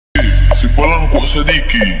Si palangko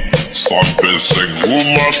sedikit sampai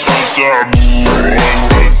seguma katamu,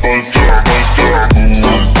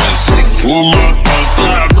 sampai seguma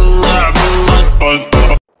katamu.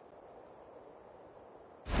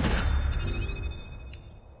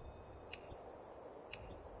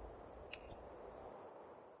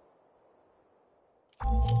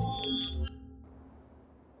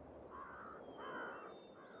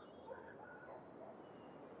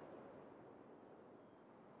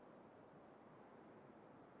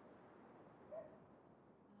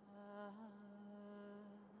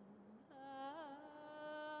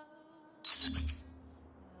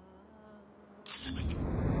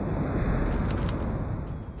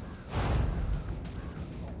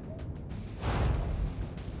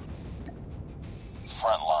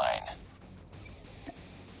 Front line.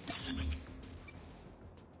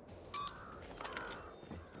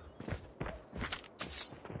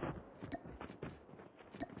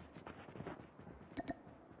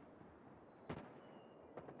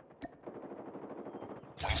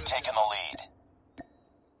 We've taken the lead.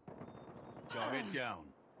 Target down.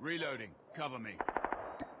 Reloading. Cover me.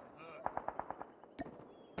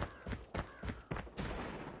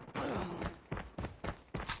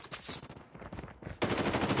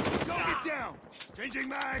 Target down. Changing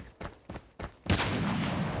mag.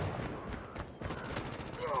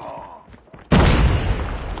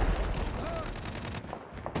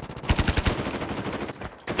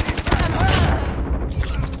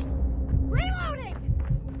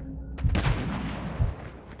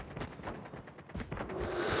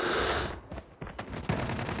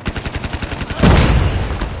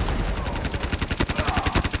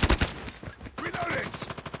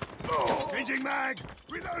 Changing mag!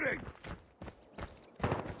 Reloading!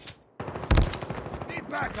 Need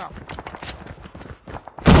backup!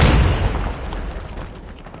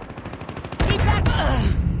 Need backup!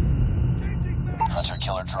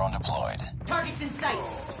 Hunter-killer drone deployed. Targets in sight!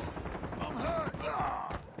 I'm hurt!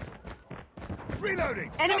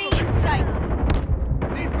 Reloading! Enemy Cover in me. sight!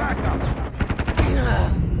 Need backup!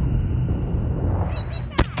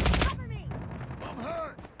 Cover me! I'm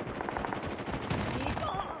hurt! Need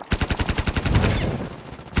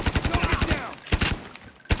Target down!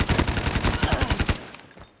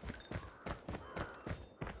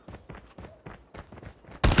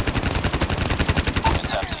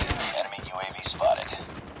 It's empty. Enemy UAV spotted.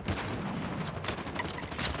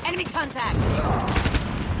 Enemy contact!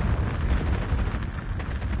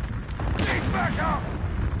 Need backup!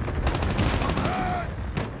 I'm hurt!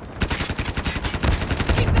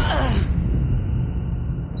 Need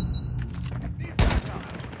backup!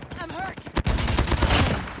 I'm hurt!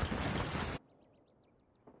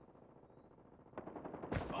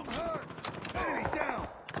 I'm hurt! Enemy down!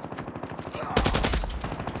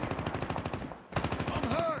 I'm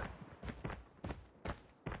hurt!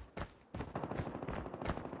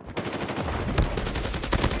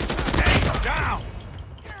 Tango down!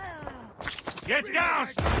 Get down!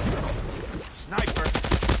 Sniper!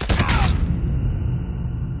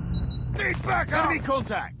 Need backup! Enemy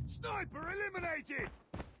contact! Sniper eliminated!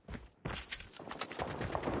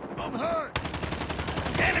 I'm hurt!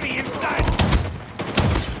 Enemy inside!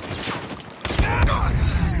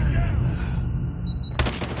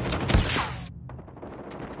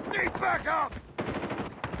 Need backup!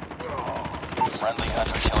 Friendly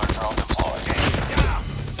hunter-killer drone deployed. Down!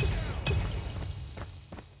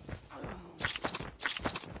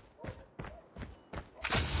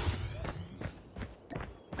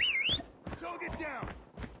 Target down!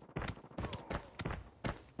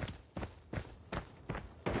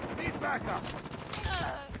 Need backup!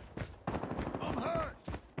 I'm hurt!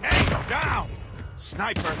 Tango down!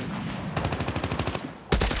 Sniper!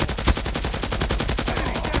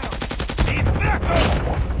 Enemy down! Need backup!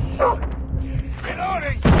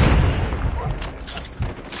 Reloading!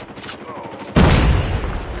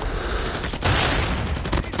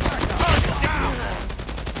 Target down!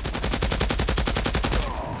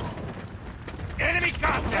 Enemy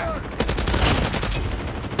contact!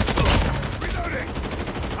 Reloading!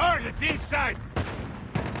 Target's inside!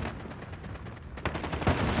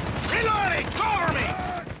 Reloading! Cover me!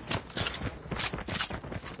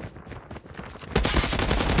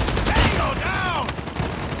 Tango down!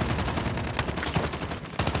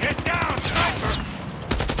 Get down, sniper!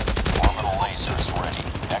 Orbital laser is ready.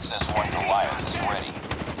 XS-1 Goliath is ready.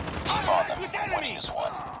 Keep on them. We're winning this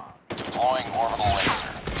one. Deploying orbital laser.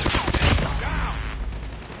 Down!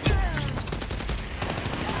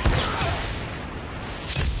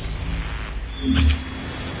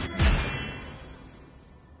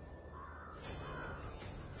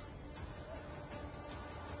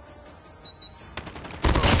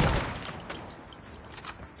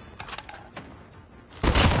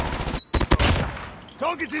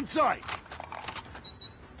 Target's in sight.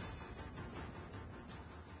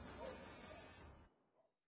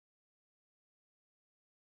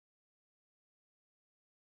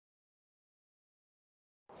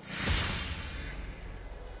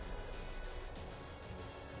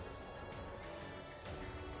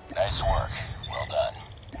 Nice work. Well done.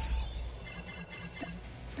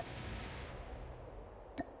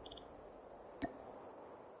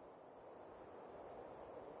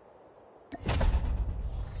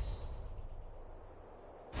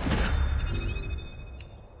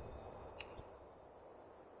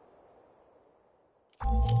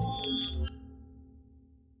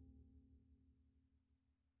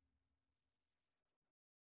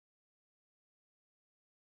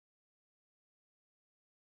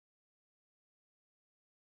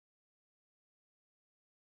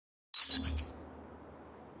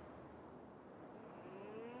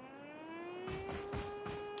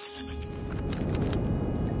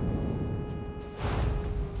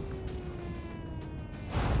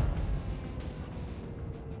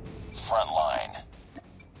 Front line.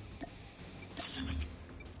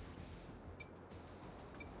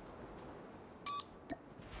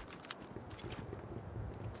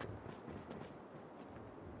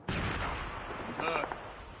 Hurt.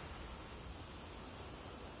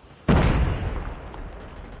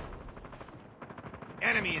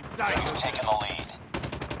 Enemy in sight. You've taken the lead.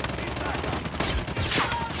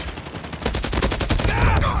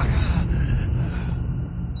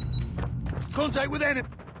 Contact with enemy.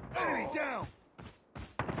 Enemy down.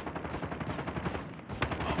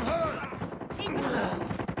 I'm hurt.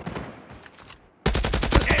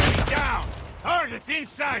 Enemy down. Target's in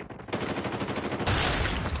sight.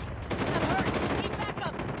 I'm hurt. Need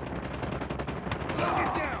backup.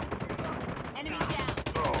 Target down. Enemy down.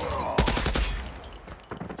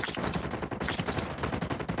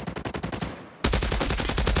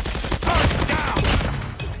 Target down.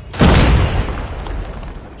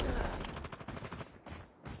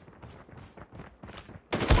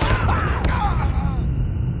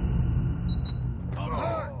 I'm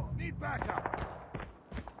hurt. Need backup.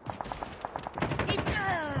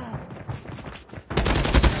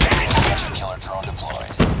 Engine killer drone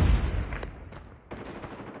deployed.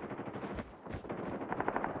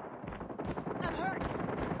 I'm hurt.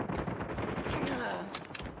 Enemy down.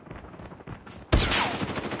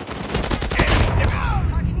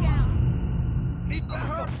 Target down. Need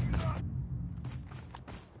backup.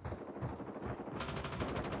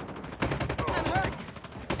 I'm hurt.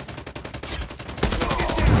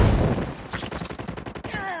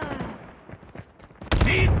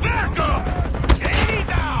 Need backup! Enemy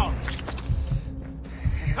down!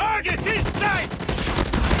 Target's in sight!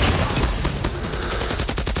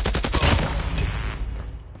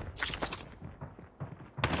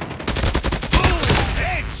 Boom!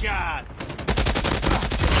 Headshot!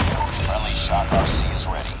 Friendly Shock RC is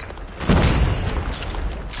ready.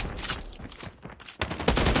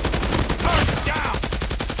 Target down!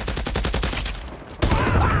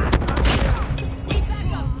 Need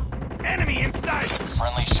backup. Enemy in sight!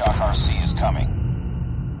 Friendly Shock RC is coming.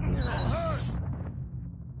 Hurt!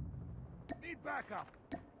 Need backup!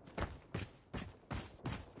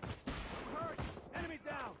 Hurt! Enemy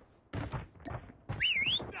down!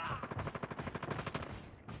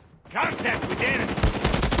 Contact with enemy!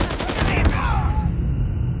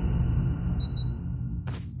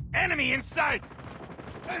 Enemy in sight!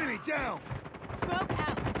 Enemy down! Smoke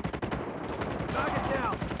out. Target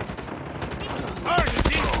down! Target's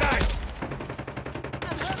in sight!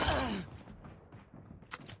 I'm hurt.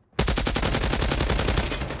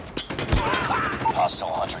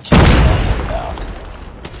 Hostile hunter killer drone inbound.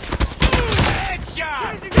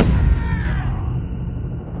 Headshot!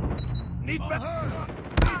 Need backup!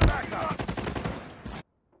 Need backup!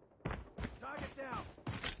 Target down!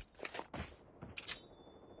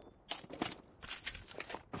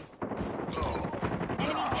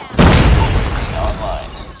 Enemy down.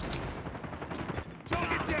 Online.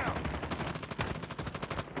 Target down!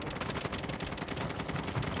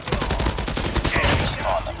 Keep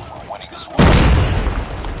on them. We're winning this one.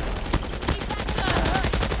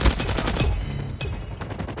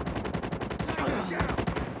 Target down!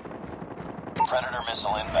 Predator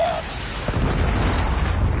missile inbound.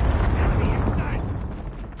 Enemy in sight!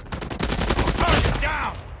 Target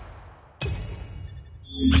down!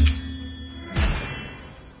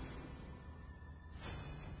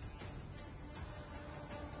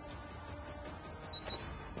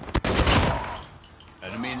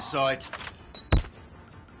 Enemy in sight!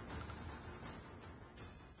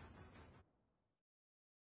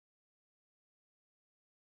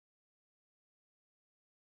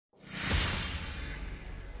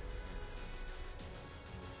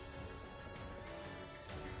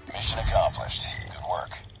 Mission accomplished. Good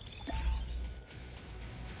work.